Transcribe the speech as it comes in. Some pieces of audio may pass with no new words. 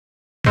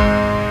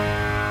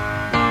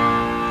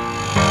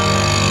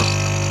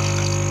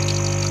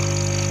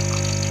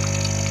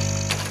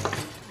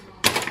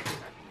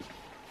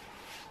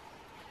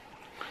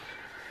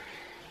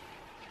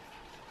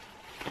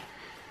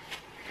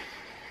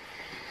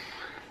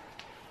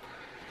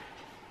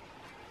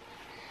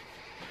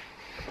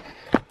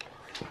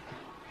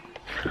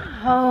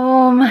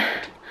home.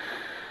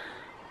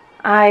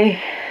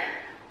 I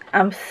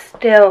am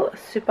still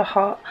super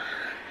hot.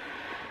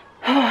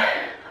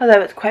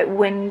 Although it's quite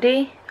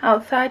windy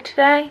outside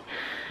today.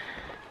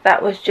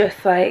 That was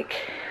just like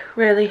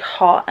really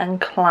hot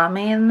and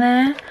clammy in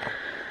there.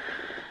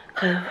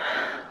 Because of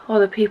all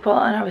the people,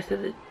 and obviously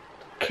the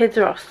kids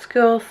are off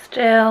school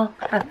still.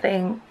 I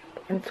think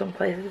in some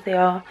places they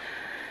are.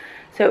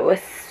 So it was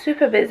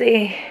super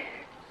busy.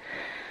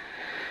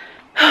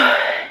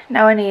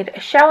 Now I need a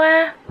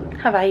shower.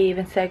 Have I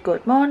even said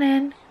good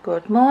morning?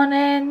 Good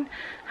morning.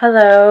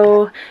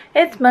 Hello.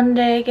 It's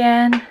Monday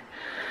again.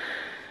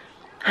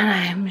 And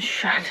I am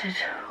shattered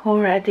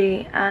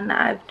already. And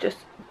I've just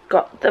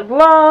got the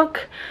vlog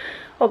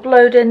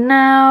uploaded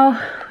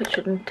now, which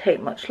shouldn't take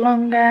much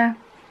longer.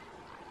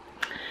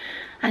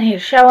 I need a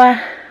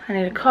shower. I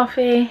need a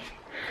coffee.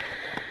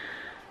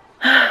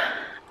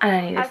 And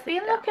I need I've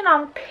been looking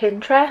on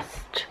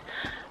Pinterest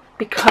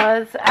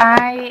because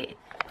I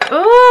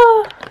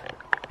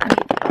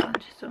need to go on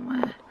to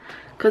somewhere,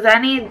 because I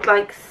need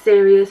like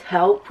serious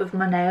help with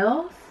my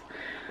nails,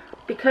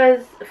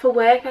 because for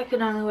work I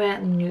can only wear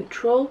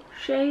neutral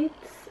shades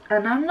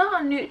and I'm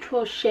not a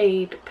neutral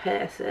shade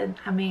person.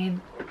 I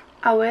mean,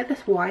 I wear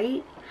this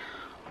white,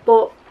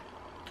 but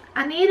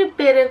I need a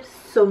bit of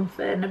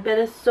something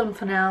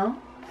else.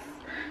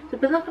 So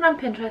I've been looking on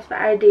Pinterest for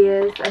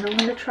ideas and I'm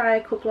going to try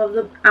a couple of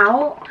them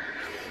out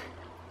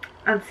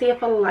and see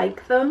if I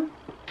like them.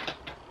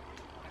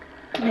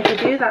 And if I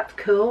do, that's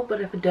cool,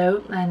 but if I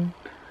don't, then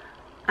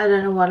I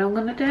don't know what I'm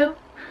going to do.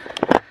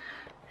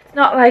 It's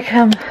not like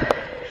I'm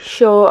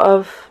short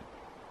of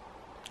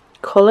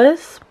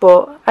colours,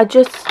 but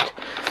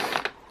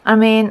I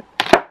mean,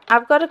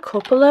 I've got a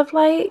couple of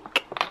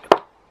like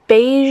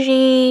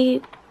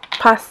beigey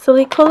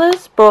pastel-y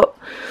colours, but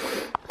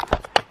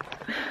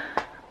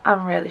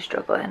I'm really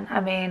struggling.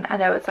 I mean, I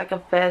know it's like a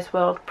first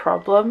world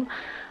problem,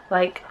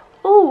 like,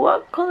 oh,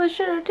 what colour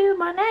should I do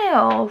my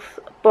nails?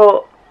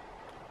 But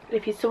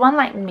if you're someone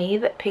like me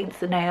that paints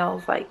the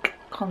nails like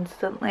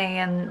constantly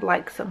and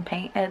likes them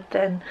painted,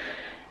 then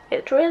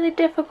it's really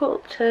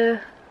difficult to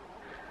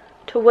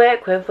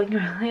work with when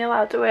you're only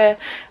allowed to wear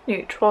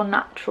neutral,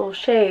 natural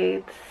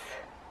shades.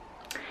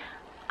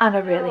 And I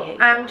really hate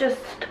it. I'm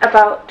just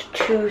about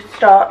to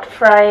start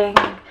frying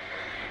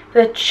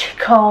the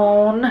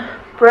chicken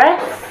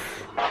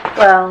breasts,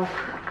 well,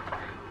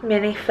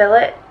 mini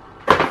fillets,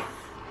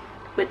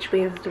 which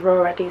means they're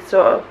already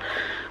sort of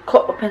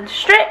cut up into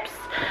strips.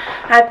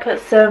 I put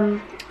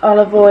some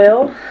olive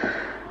oil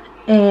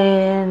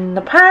in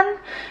the pan,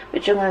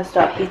 which I'm going to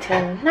start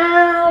heating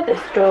now. This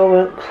door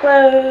won't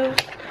close.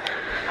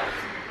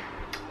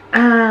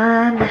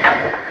 And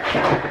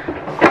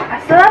I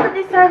still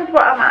haven't decided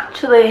what I'm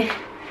actually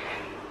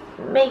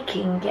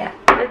making yet.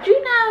 I do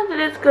know that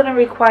it's going to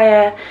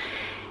require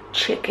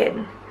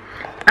chicken.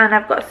 And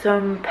I've got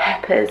some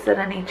peppers that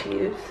I need to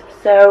use.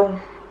 So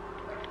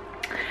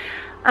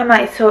I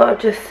might sort of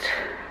just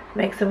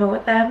make something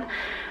with them.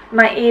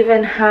 Might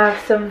even have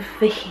some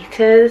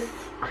fajitas.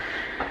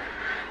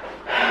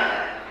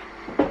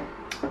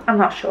 I'm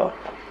not sure,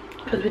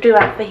 because we do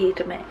have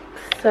fajita mix.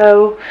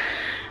 So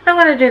I'm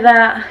going to do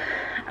that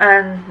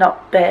and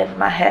not burn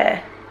my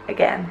hair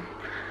again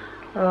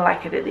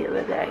like I did the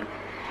other day.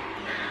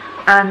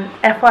 And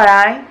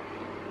FYI,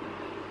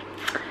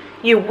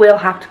 you will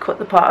have to cut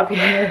the part of your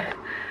hair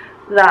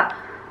that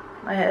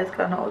my hair's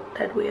gone all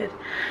dead weird.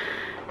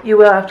 You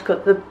will have to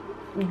cut the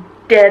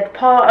dead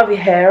part of your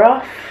hair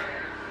off,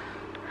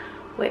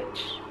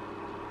 which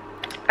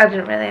I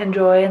didn't really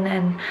enjoy, and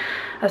then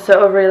I sort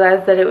of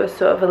realised that it was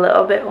sort of a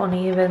little bit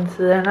uneven,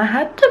 so then I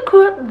had to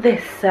cut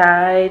this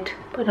side,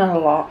 but not a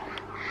lot,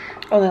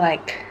 only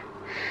like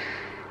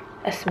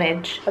a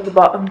smidge at the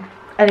bottom.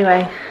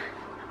 Anyway,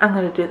 I'm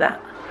going to do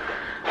that.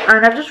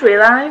 And I've just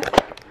realised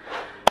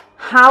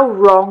how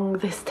wrong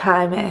this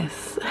time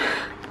is.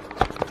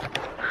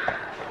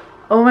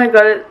 Oh my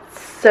god,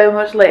 it's so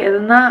much later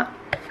than that.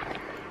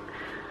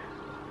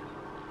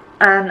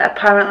 And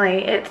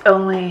apparently it's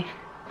only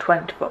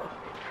 24.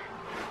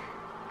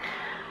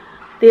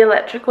 The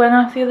electric went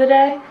off the other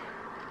day,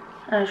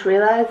 and I just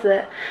realised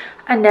that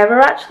I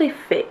never actually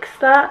fixed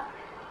that.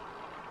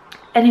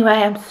 Anyway,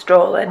 I'm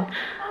strolling.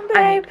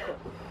 Babe.